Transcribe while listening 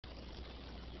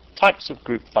Types of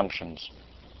group functions.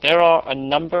 There are a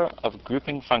number of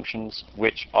grouping functions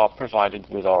which are provided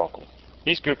with Oracle.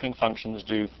 These grouping functions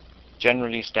do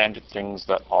generally standard things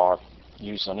that are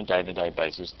used on a day-to-day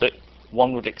basis that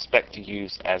one would expect to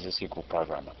use as a SQL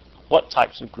programmer. What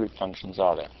types of group functions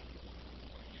are there?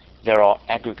 There are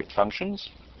aggregate functions,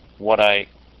 what I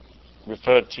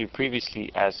referred to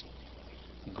previously as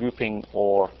grouping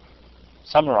or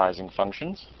summarizing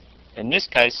functions. In this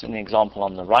case, in the example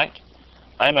on the right,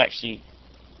 I'm actually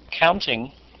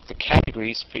counting the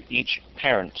categories for each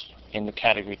parent in the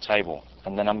category table,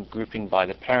 and then I'm grouping by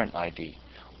the parent ID.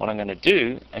 What I'm going to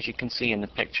do, as you can see in the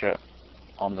picture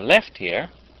on the left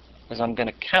here, is I'm going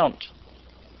to count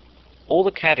all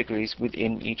the categories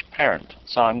within each parent.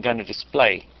 So I'm going to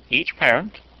display each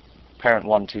parent, parent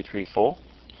 1, 2, 3, 4,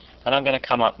 and I'm going to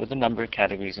come up with the number of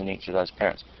categories in each of those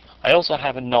parents. I also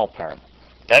have a null parent.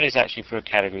 That is actually for a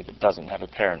category that doesn't have a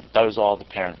parent. Those are the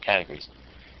parent categories.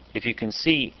 If you can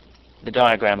see the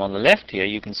diagram on the left here,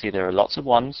 you can see there are lots of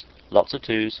 1s, lots of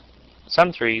 2s,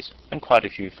 some 3s, and quite a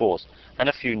few 4s, and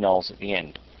a few nulls at the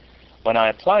end. When I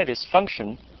apply this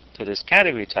function to this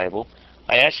category table,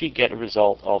 I actually get a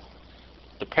result of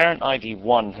the parent ID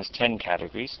 1 has 10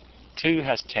 categories, 2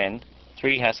 has 10,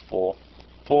 3 has 4,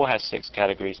 4 has 6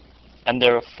 categories, and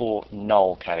there are 4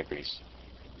 null categories.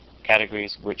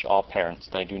 Categories which are parents.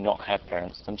 They do not have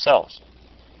parents themselves.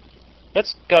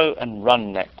 Let's go and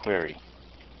run that query.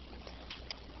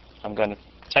 I'm going to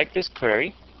take this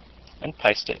query and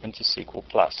paste it into SQL+.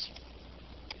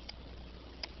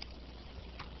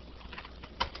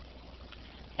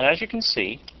 And as you can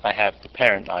see, I have the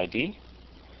parent ID,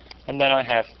 and then I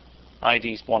have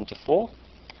IDs 1 to 4,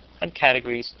 and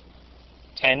categories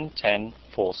 10, 10,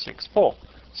 4, 6, 4.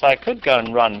 So I could go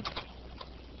and run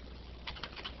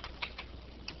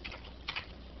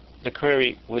the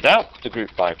query without the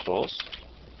group by clause,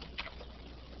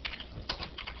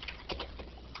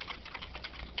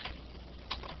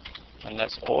 and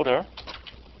let's order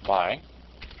by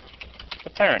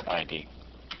the parent ID.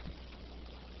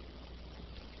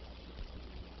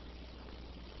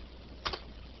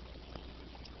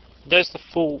 There's the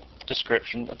full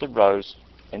description of the rows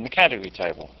in the category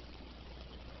table.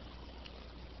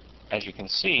 As you can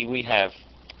see, we have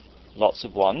lots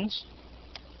of 1s,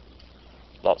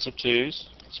 lots of 2s,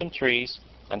 some 3s,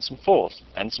 and some 4s,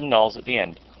 and some nulls at the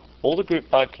end. All the group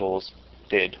by clause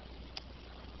did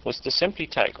was to simply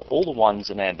take all the 1s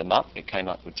and add them up. It came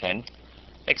up with 10,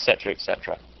 etc.,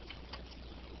 etc.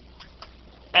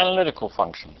 Analytical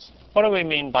functions. What do we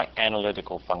mean by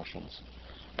analytical functions?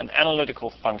 An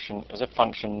analytical function is a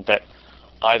function that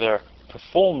either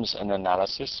performs an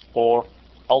analysis or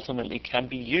ultimately can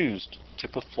be used to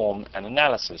perform an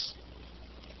analysis.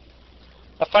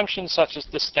 A function such as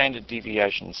the standard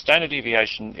deviation. Standard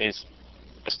deviation is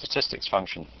a statistics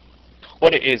function.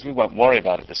 What it is, we won't worry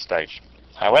about at this stage.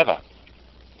 However,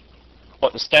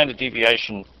 what the standard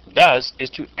deviation does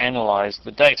is to analyze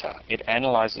the data. It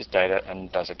analyzes data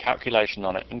and does a calculation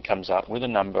on it and comes up with a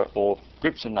number or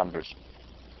groups of numbers.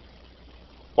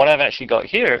 What I've actually got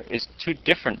here is two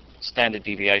different standard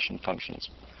deviation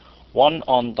functions. One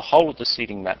on the whole of the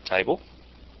seeding map table,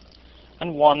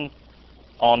 and one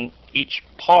on each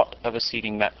part of a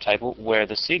seeding map table where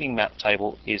the seeding map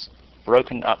table is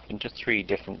broken up into 3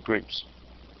 different groups.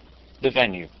 The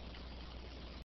venue.